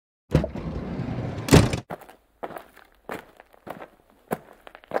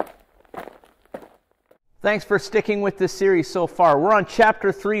Thanks for sticking with this series so far. We're on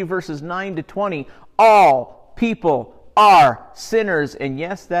chapter 3, verses 9 to 20. All people are sinners. And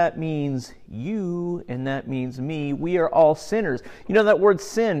yes, that means you, and that means me. We are all sinners. You know, that word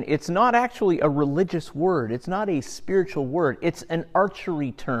sin, it's not actually a religious word. It's not a spiritual word. It's an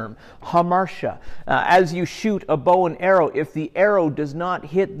archery term, hamartia. As you shoot a bow and arrow, if the arrow does not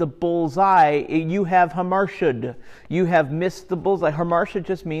hit the bullseye, you have hamartiaed. You have missed the bullseye. Hamartia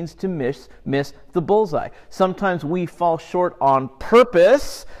just means to miss the bullseye. Sometimes we fall short on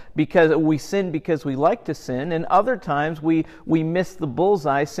purpose, because we sin because we like to sin, and other times we miss the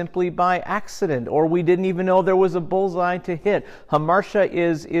bullseye simply by accident, or we didn't even know there was a bullseye to hit. Hamartia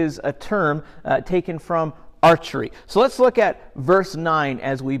is a term taken from archery. So let's look at verse 9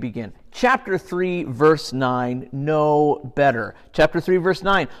 as we begin. Chapter 3, verse 9, know better. Chapter 3, verse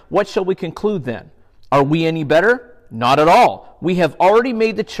 9, what shall we conclude then? Are we any better? Not at all. We have already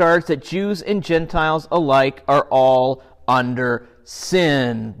made the charge that Jews and Gentiles alike are all under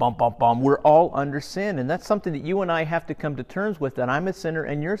sin. We're all under sin, and that's something that you and I have to come to terms with, that I'm a sinner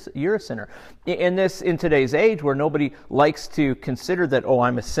and you're a sinner. In today's age where nobody likes to consider that, oh,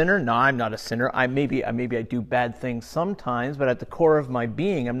 I'm a sinner. No, I'm not a sinner. Maybe I do bad things sometimes, but at the core of my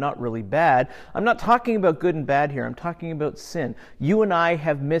being, I'm not really bad. I'm not talking about good and bad here. I'm talking about sin. You and I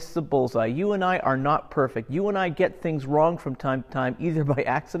have missed the bullseye. You and I are not perfect. You and I get things wrong from time to time, either by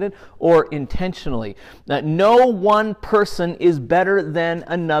accident or intentionally. No one person is better than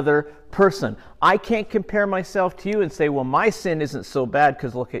another person. I can't compare myself to you and say, well, my sin isn't so bad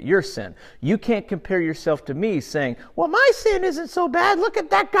because look at your sin. You can't compare yourself to me saying, well, my sin isn't so bad. Look at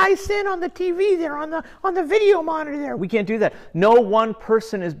that guy's sin on the TV there, on the video monitor there. We can't do that. No one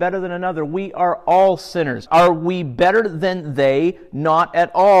person is better than another. We are all sinners. Are we better than they? Not at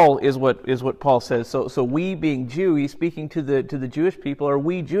all is what Paul says. So we being Jew, he's speaking to the Jewish people. Are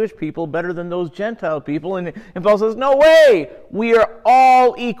we Jewish people better than those Gentile people? And Paul says, no way. We are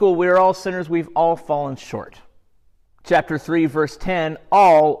all equal. We are all sinners. We've all fallen short. Chapter 3, verse 10,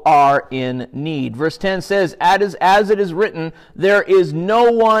 all are in need. Verse 10 says, as it is written, there is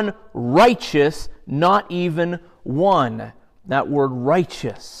no one righteous, not even one. That word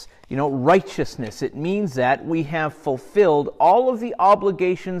righteous. You know, righteousness, it means that we have fulfilled all of the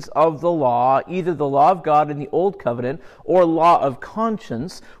obligations of the law, either the law of God in the Old Covenant or law of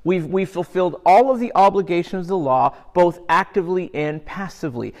conscience. We've fulfilled all of the obligations of the law, both actively and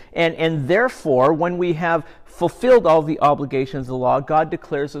passively. And therefore, when we have fulfilled all the obligations of the law, God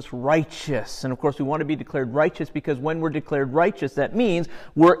declares us righteous. And of course, we want to be declared righteous because when we're declared righteous, that means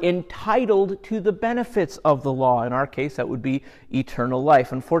we're entitled to the benefits of the law. In our case, that would be eternal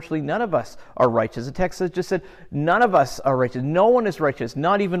life. Unfortunately, none of us are righteous. The text just said, none of us are righteous. No one is righteous,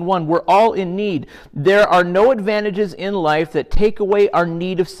 not even one. We're all in need. There are no advantages in life that take away our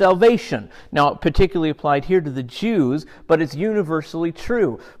need of salvation. Now, particularly applied here to the Jews, but it's universally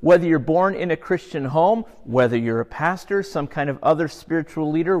true. Whether you're born in a Christian home, whether you're a pastor, some kind of other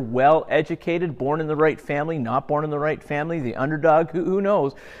spiritual leader, well-educated, born in the right family, not born in the right family, the underdog, who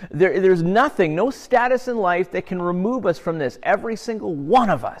knows? There's nothing, no status in life that can remove us from this. Every single one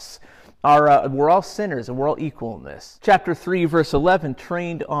of us we're all sinners and we're all equal in this. Chapter 3, verse 11,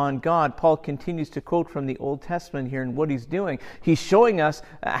 trained on God. Paul continues to quote from the Old Testament here, and what he's doing, he's showing us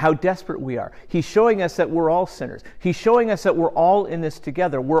how desperate we are. He's showing us that we're all sinners. He's showing us that we're all in this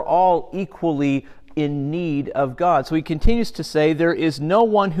together. We're all equally in need of God. So he continues to say, there is no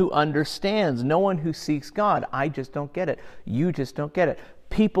one who understands, no one who seeks God. I just don't get it. You just don't get it.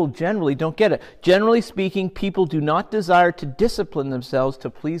 People generally don't get it. Generally speaking, people do not desire to discipline themselves to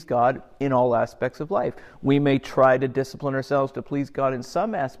please God in all aspects of life. We may try to discipline ourselves to please God in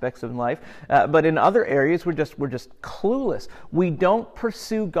some aspects of life, but in other areas we're just clueless. We don't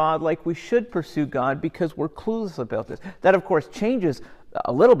pursue God like we should pursue God because we're clueless about this. That, of course, changes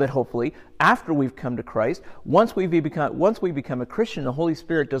a little bit, hopefully, after we've come to Christ. Once we become a Christian, the Holy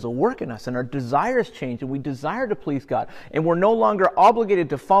Spirit does a work in us, and our desires change, and we desire to please God. And we're no longer obligated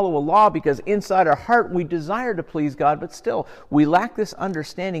to follow a law because inside our heart we desire to please God, but still, we lack this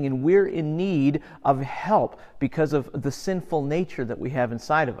understanding, and we're in need of help because of the sinful nature that we have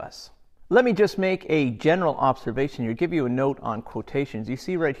inside of us. Let me just make a general observation here, give you a note on quotations. You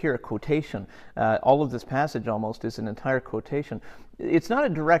see right here a quotation. All of this passage almost is an entire quotation. it's not a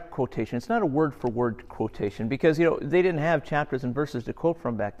direct quotation. It's not a word-for-word quotation because, they didn't have chapters and verses to quote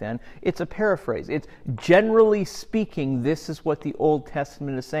from back then. It's a paraphrase. It's generally speaking, this is what the Old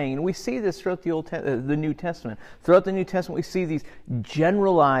Testament is saying. And we see this throughout the New Testament. Throughout the New Testament, we see these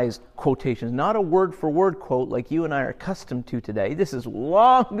generalized quotations, not a word-for-word quote like you and I are accustomed to today. This is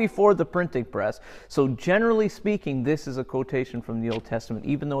long before the printing press. So generally speaking, this is a quotation from the Old Testament.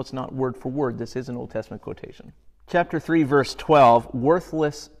 Even though it's not word for word, this is an Old Testament quotation. Chapter 3, verse 12,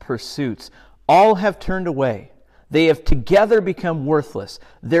 worthless pursuits. All have turned away. They have together become worthless.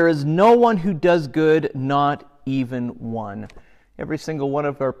 There is no one who does good, not even one. Every single one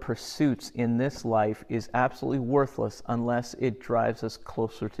of our pursuits in this life is absolutely worthless unless it drives us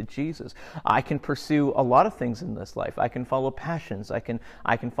closer to Jesus. I can pursue a lot of things in this life. I can follow passions. I can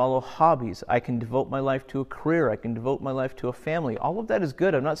follow hobbies. I can devote my life to a career. I can devote my life to a family. All of that is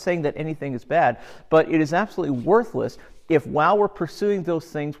good. I'm not saying that anything is bad, but it is absolutely worthless if while we're pursuing those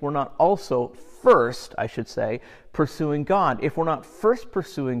things, we're not also first, I should say, pursuing God. If we're not first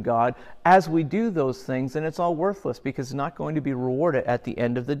pursuing God as we do those things, then it's all worthless because it's not going to be rewarded at the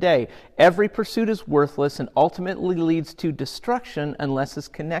end of the day. Every pursuit is worthless and ultimately leads to destruction unless it's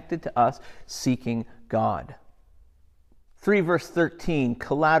connected to us seeking God. 3 verse 13,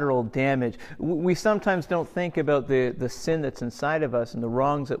 collateral damage. We sometimes don't think about the sin that's inside of us and the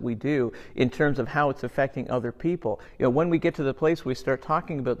wrongs that we do in terms of how it's affecting other people. When we get to the place where we start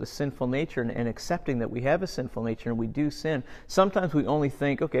talking about the sinful nature and accepting that we have a sinful nature and we do sin, sometimes we only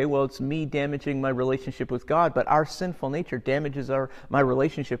think, okay, well, it's me damaging my relationship with God, but our sinful nature damages my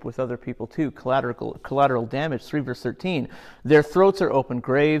relationship with other people too. Collateral damage, 3 verse 13. Their throats are open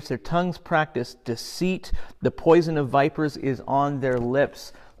graves, their tongues practice deceit, the poison of vipers is on their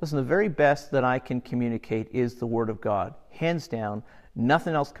lips. Listen, the very best that I can communicate is the Word of God. Hands down,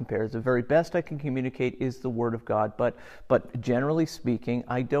 nothing else compares. The very best I can communicate is the Word of God. But generally speaking,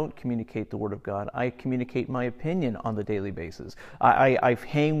 I don't communicate the Word of God. I communicate my opinion on the daily basis. I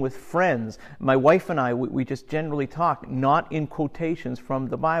hang with friends. My wife and I, we just generally talk, not in quotations from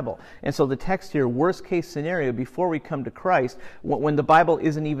the Bible. And so the text here, worst case scenario, before we come to Christ, when the Bible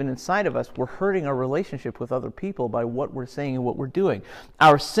isn't even inside of us, we're hurting our relationship with other people by what we're saying and what we're doing.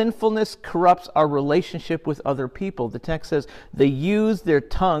 Our sinfulness corrupts our relationship with other people. The text says, they use their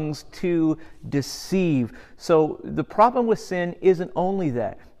tongues to deceive. So the problem with sin isn't only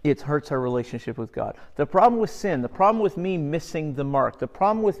that. It hurts our relationship with God. The problem with sin, the problem with me missing the mark, the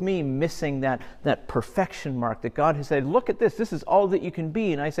problem with me missing that perfection mark that God has said, look at this is all that you can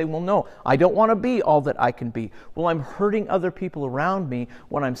be. And I say, well, no, I don't want to be all that I can be. Well, I'm hurting other people around me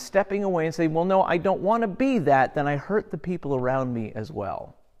when I'm stepping away and saying, well, no, I don't want to be that. Then I hurt the people around me as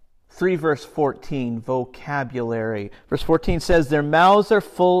well. 3 verse 14, vocabulary. Verse 14 says, their mouths are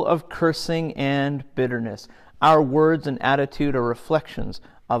full of cursing and bitterness. Our words and attitude are reflections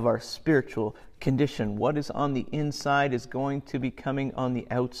of our spiritual condition. What is on the inside is going to be coming on the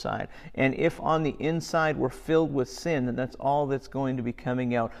outside. And if on the inside we're filled with sin, then that's all that's going to be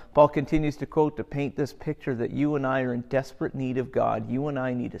coming out. Paul continues to quote, to paint this picture that you and I are in desperate need of God. You and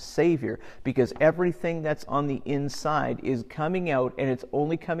I need a Savior because everything that's on the inside is coming out, and it's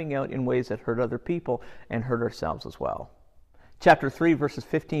only coming out in ways that hurt other people and hurt ourselves as well. Chapter 3, verses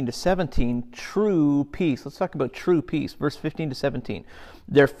 15 to 17, true peace. Let's talk about true peace. Verse 15 to 17.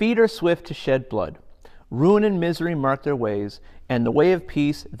 Their feet are swift to shed blood. Ruin and misery mark their ways, and the way of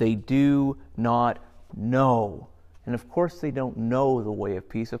peace they do not know. And of course they don't know the way of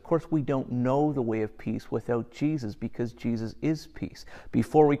peace. Of course we don't know the way of peace without Jesus, because Jesus is peace.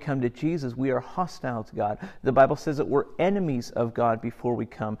 Before we come to Jesus, we are hostile to God. The Bible says that we're enemies of God before we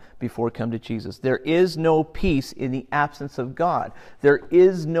come to Jesus. There is no peace in the absence of God. There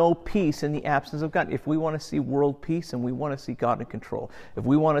is no peace in the absence of God. If we want to see world peace and we want to see God in control, if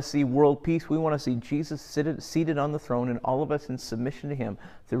we want to see world peace, we want to see Jesus seated on the throne and all of us in submission to Him.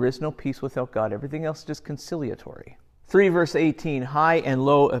 There is no peace without God. Everything else is just conciliatory. 3 verse 18, high and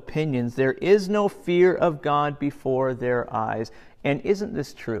low opinions. There is no fear of God before their eyes. And isn't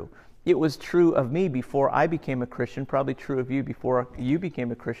this true? It was true of me before I became a Christian, probably true of you before you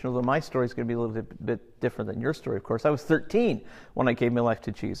became a Christian, although my story is going to be a little bit different than your story, of course. I was 13 when I gave my life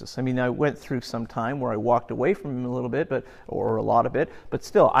to Jesus. I mean, I went through some time where I walked away from Him a little bit, or a lot of it, but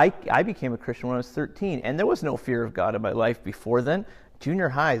still, I became a Christian when I was 13, and there was no fear of God in my life before then. Junior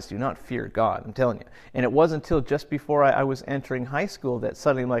highs do not fear God, I'm telling you. And it wasn't until just before I was entering high school that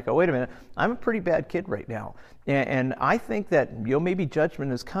suddenly I'm like, oh, wait a minute, I'm a pretty bad kid right now. And I think that maybe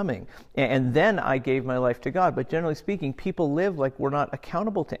judgment is coming. And then I gave my life to God. But generally speaking, people live like we're not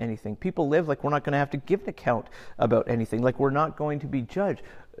accountable to anything. People live like we're not going to have to give an account about anything, like we're not going to be judged.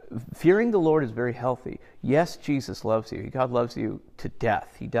 Fearing the Lord is very healthy. Yes, Jesus loves you. God loves you to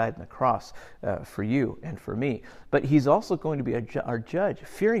death. He died on the cross for you and for me. But he's also going to be our judge.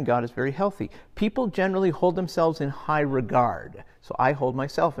 Fearing God is very healthy. People generally hold themselves in high regard. So I hold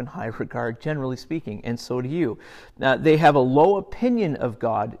myself in high regard, generally speaking, and so do you. They have a low opinion of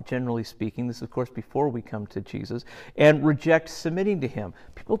God, generally speaking. This is, of course, before we come to Jesus, and reject submitting to him.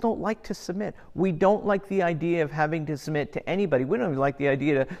 People don't like to submit. We don't like the idea of having to submit to anybody. We don't even like the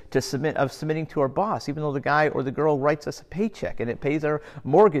idea of submitting to our boss, even though the guy or the girl writes us a paycheck and it pays our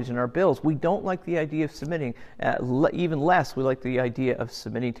mortgage and our bills. We don't like the idea of submitting. Even less, we like the idea of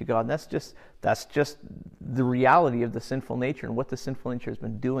submitting to God. And that's just the reality of the sinful nature and what the sinful nature has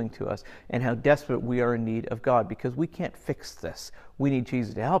been doing to us and how desperate we are in need of God, because we can't fix this. We need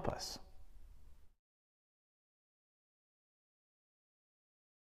Jesus to help us.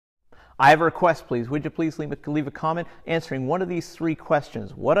 I have a request, please. Would you please leave a comment answering one of these three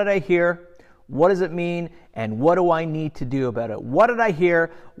questions? What did I hear? What does it mean? And what do I need to do about it? What did I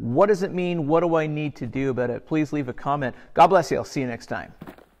hear? What does it mean? What do I need to do about it? Please leave a comment. God bless you. I'll see you next time.